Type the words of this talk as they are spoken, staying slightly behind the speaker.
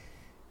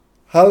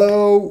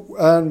Hello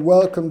and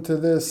welcome to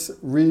this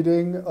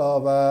reading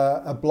of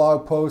a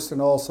blog post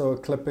and also a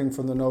clipping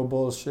from the No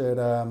Bullshit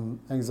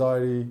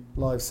Anxiety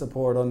Life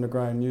Support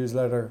Underground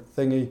newsletter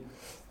thingy.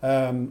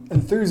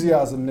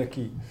 Enthusiasm,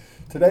 Nikki.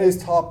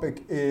 Today's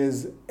topic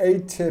is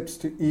 8 tips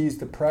to ease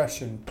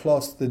depression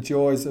plus the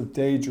joys of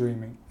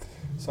daydreaming.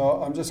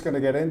 So I'm just going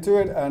to get into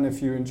it, and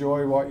if you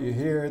enjoy what you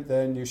hear,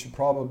 then you should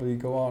probably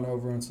go on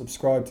over and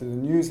subscribe to the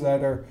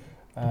newsletter.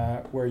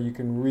 Where you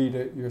can read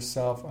it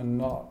yourself and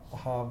not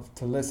have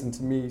to listen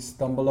to me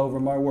stumble over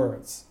my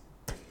words.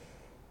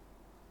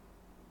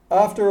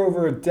 After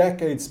over a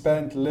decade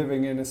spent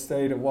living in a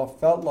state of what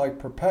felt like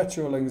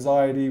perpetual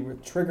anxiety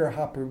with trigger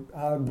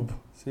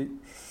happy...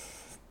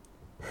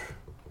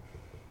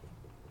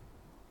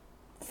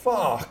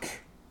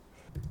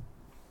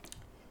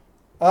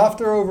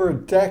 After over a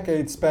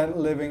decade spent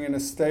living in a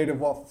state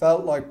of what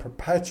felt like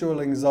perpetual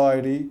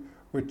anxiety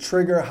with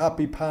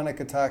trigger-happy panic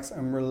attacks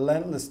and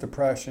relentless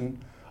depression,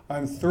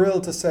 I'm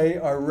thrilled to say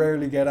I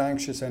rarely get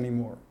anxious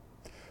anymore.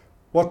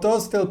 What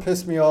does still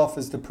piss me off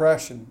is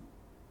depression.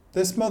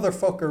 This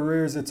motherfucker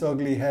rears its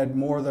ugly head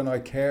more than I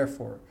care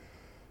for.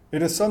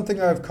 It is something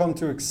I have come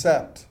to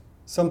accept,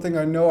 something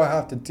I know I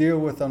have to deal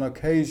with on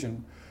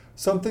occasion,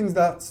 something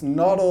that's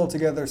not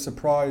altogether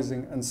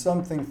surprising, and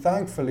something,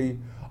 thankfully,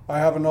 I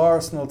have an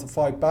arsenal to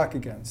fight back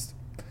against.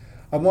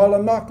 And while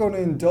I'm not going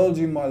to indulge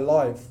in my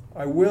life,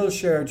 I will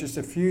share just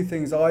a few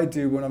things I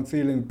do when I'm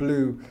feeling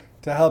blue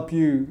to help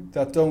you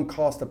that don't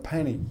cost a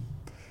penny.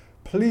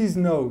 Please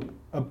note,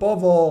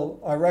 above all,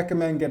 I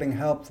recommend getting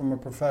help from a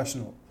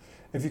professional.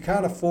 If you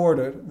can't afford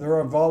it, there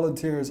are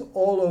volunteers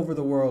all over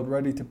the world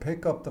ready to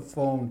pick up the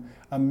phone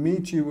and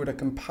meet you with a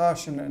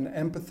compassionate and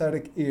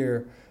empathetic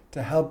ear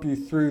to help you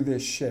through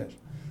this shit.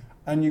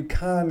 And you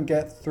can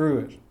get through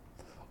it.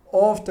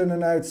 Often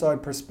an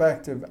outside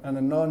perspective and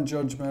a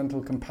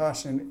non-judgmental,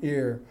 compassionate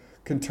ear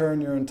can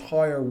turn your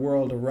entire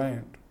world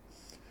around.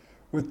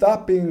 With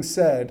that being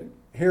said,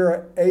 here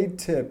are 8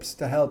 tips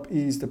to help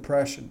ease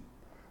depression.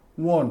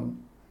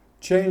 1.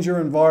 Change your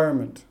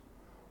environment.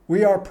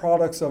 We are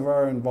products of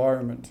our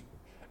environment.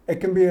 It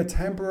can be a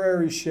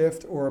temporary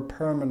shift or a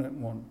permanent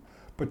one,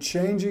 but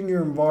changing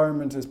your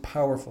environment is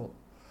powerful.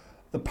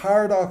 The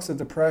paradox of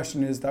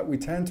depression is that we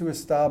tend to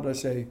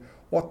establish a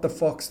what the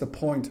fuck's the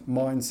point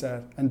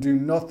mindset and do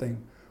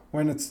nothing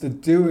when it's the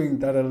doing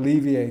that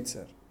alleviates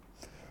it.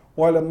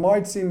 While it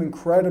might seem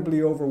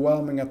incredibly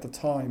overwhelming at the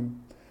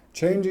time,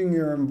 changing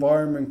your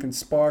environment can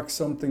spark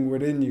something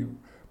within you,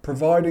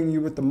 providing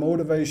you with the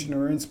motivation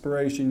or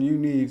inspiration you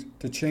need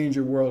to change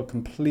your world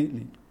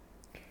completely.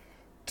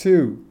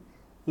 2.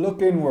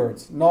 Look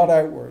inwards, not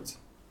outwards.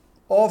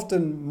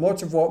 Often,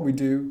 much of what we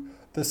do,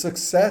 the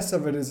success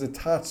of it is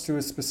attached to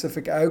a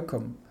specific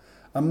outcome,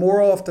 and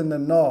more often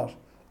than not,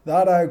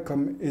 that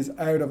outcome is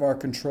out of our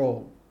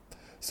control.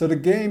 So the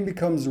game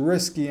becomes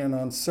risky and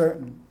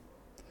uncertain.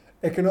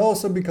 It can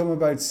also become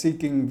about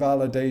seeking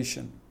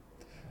validation.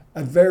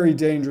 A very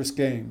dangerous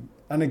game,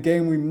 and a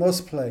game we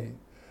must play.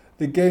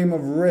 The game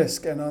of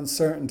risk and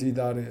uncertainty,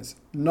 that is,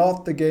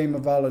 not the game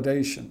of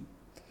validation.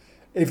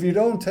 If you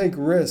don't take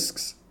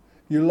risks,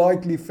 you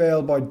likely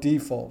fail by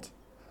default.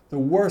 The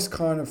worst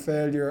kind of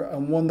failure,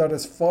 and one that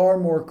is far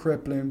more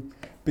crippling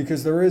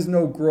because there is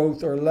no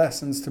growth or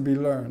lessons to be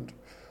learned.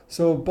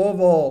 So above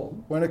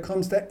all, when it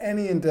comes to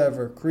any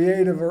endeavor,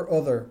 creative or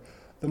other,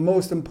 the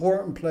most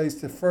important place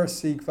to first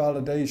seek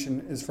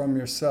validation is from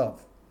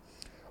yourself.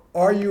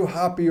 Are you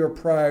happy or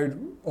proud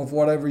of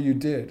whatever you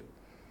did?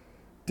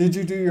 Did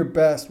you do your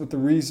best with the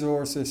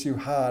resources you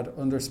had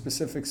under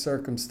specific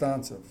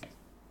circumstances?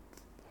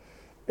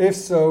 If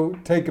so,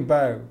 take a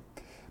bow,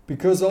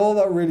 because all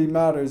that really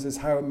matters is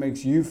how it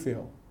makes you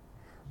feel.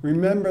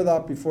 Remember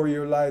that before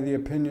you allow the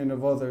opinion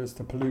of others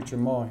to pollute your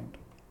mind.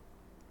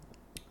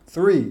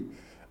 3.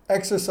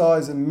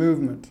 Exercise and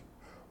movement.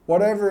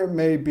 Whatever it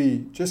may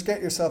be, just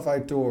get yourself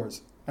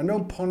outdoors. And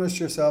don't punish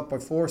yourself by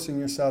forcing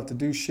yourself to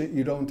do shit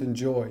you don't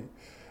enjoy.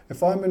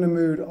 If I'm in a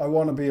mood, I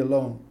want to be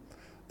alone.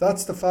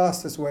 That's the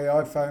fastest way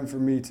I've found for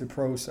me to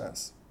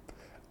process.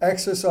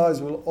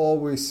 Exercise will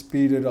always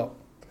speed it up.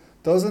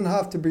 Doesn't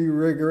have to be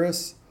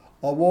rigorous.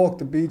 I'll walk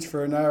the beach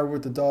for an hour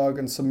with the dog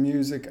and some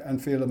music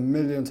and feel a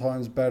million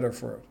times better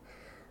for it.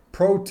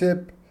 Pro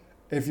tip,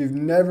 if you've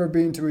never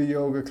been to a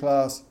yoga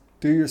class,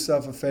 do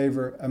yourself a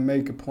favor and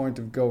make a point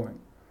of going.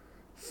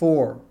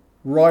 4.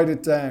 Write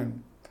it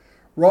down.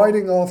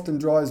 Writing often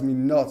drives me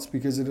nuts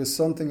because it is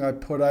something I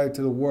put out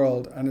to the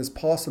world and is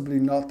possibly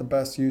not the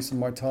best use of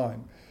my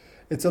time.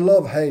 It's a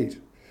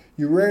love-hate.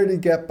 You rarely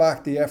get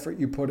back the effort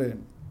you put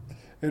in.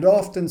 It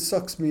often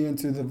sucks me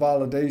into the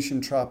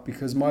validation trap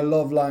because my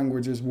love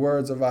language is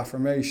words of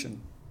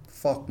affirmation.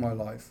 Fuck my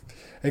life.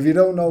 If you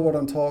don't know what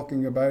I'm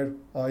talking about,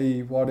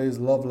 i.e. what is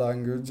love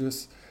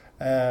languages,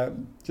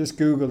 just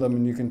Google them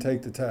and you can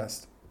take the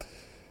test.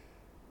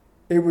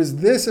 It was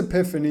this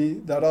epiphany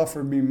that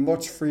offered me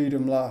much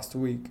freedom last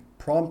week,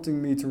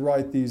 prompting me to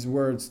write these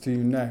words to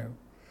you now.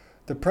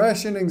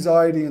 Depression,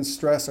 anxiety, and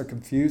stress are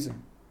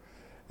confusing.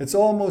 It's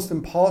almost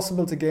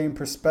impossible to gain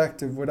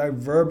perspective without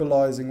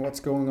verbalizing what's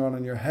going on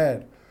in your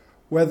head.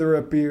 whether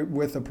it be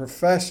with a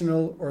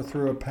professional or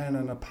through a pen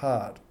and a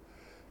pad.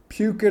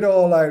 Puke it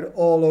all out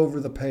all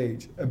over the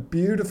page. A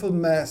beautiful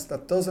mess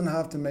that doesn't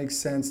have to make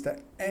sense to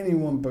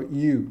anyone but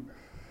you.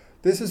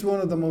 This is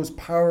one of the most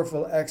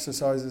powerful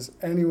exercises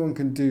anyone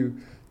can do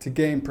to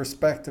gain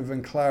perspective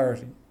and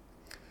clarity.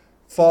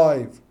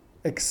 5.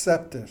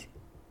 Accept it.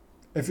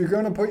 If you're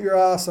going to put your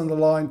ass on the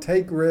line,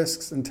 take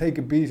risks and take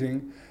a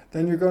beating,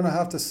 then you're going to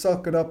have to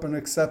suck it up and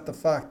accept the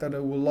fact that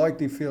it will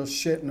likely feel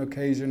shit on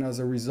occasion as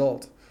a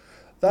result.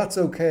 That's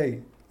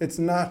okay. It's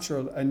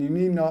natural and you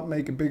need not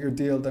make a bigger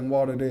deal than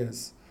what it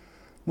is.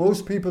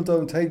 Most people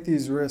don't take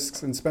these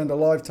risks and spend a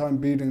lifetime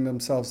beating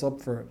themselves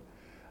up for it,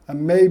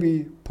 and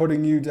maybe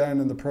putting you down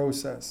in the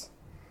process.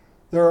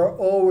 There are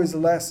always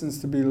lessons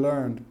to be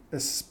learned,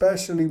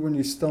 especially when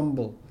you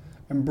stumble.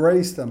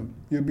 Embrace them.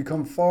 You'll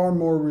become far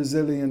more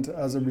resilient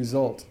as a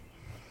result.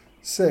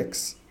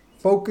 6.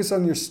 Focus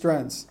on your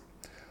strengths.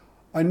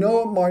 I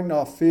know it might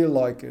not feel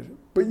like it,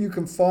 but you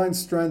can find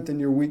strength in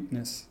your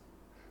weakness.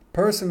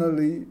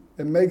 Personally,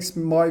 it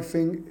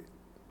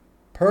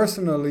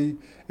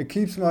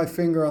keeps my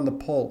finger on the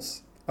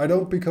pulse. I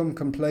don't become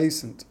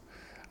complacent.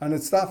 And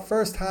it's that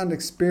first-hand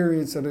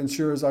experience that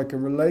ensures I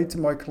can relate to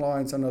my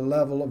clients on a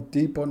level of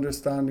deep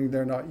understanding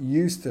they're not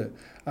used to,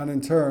 and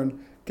in turn,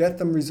 get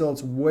them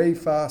results way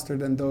faster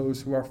than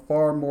those who are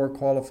far more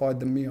qualified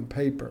than me on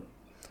paper.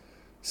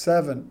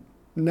 7.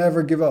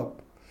 Never give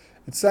up.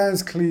 It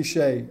sounds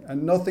cliche,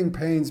 and nothing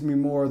pains me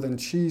more than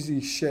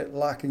cheesy shit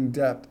lacking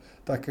depth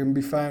that can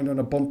be found on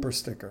a bumper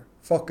sticker.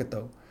 Fuck it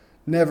though.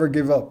 Never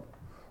give up.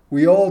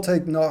 We all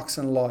take knocks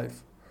in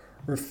life.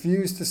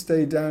 Refuse to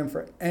stay down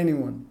for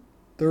anyone.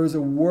 There is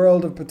a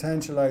world of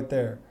potential out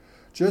there.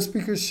 Just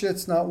because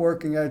shit's not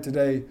working out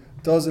today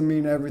doesn't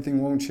mean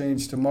everything won't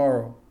change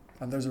tomorrow.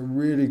 And there's a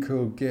really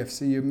cool gift.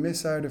 So you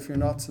miss out if you're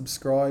not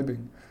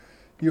subscribing.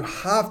 You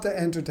have to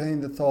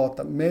entertain the thought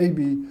that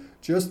maybe,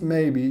 just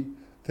maybe,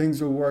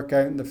 things will work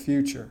out in the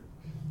future.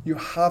 You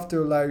have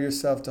to allow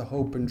yourself to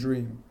hope and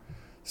dream.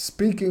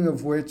 Speaking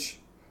of which,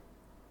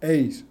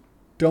 8.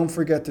 Don't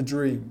forget to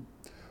dream.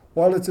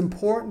 While it's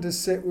important to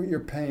sit with your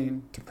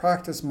pain, to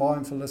practice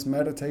mindfulness,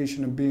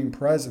 meditation, and being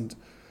present,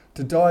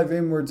 to dive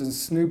inwards and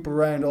snoop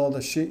around all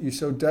the shit you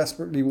so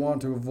desperately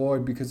want to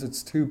avoid because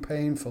it's too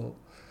painful,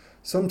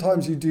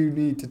 sometimes you do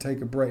need to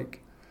take a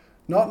break.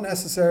 Not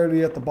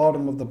necessarily at the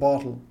bottom of the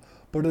bottle,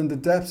 but in the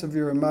depths of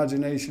your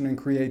imagination and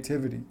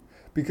creativity.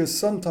 Because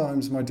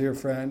sometimes, my dear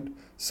friend,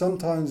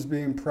 sometimes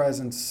being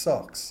present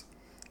sucks.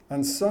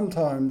 And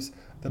sometimes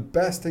the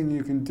best thing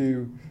you can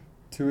do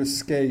to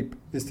escape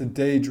is to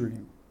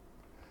daydream.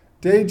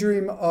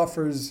 Daydream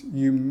offers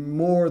you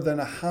more than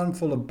a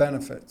handful of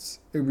benefits.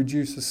 It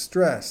reduces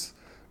stress,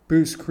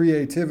 boosts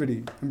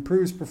creativity,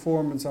 improves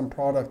performance and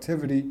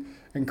productivity,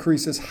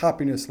 increases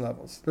happiness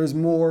levels. There's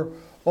more,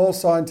 all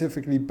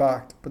scientifically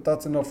backed, but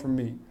that's enough for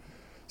me.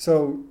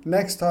 So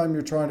next time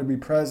you're trying to be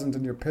present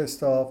and you're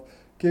pissed off,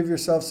 give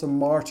yourself some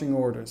marching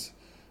orders.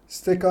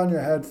 Stick on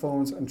your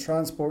headphones and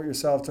transport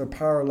yourself to a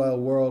parallel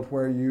world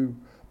where you,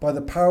 by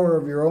the power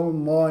of your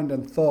own mind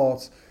and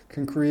thoughts,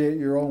 can create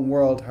your own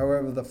world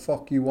however the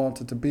fuck you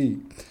want it to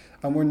be.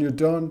 And when you're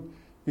done,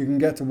 you can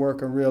get to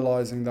work on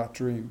realizing that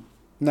dream.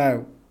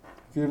 Now,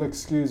 if you'll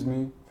excuse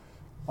me,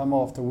 I'm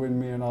off to win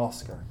me an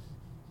Oscar.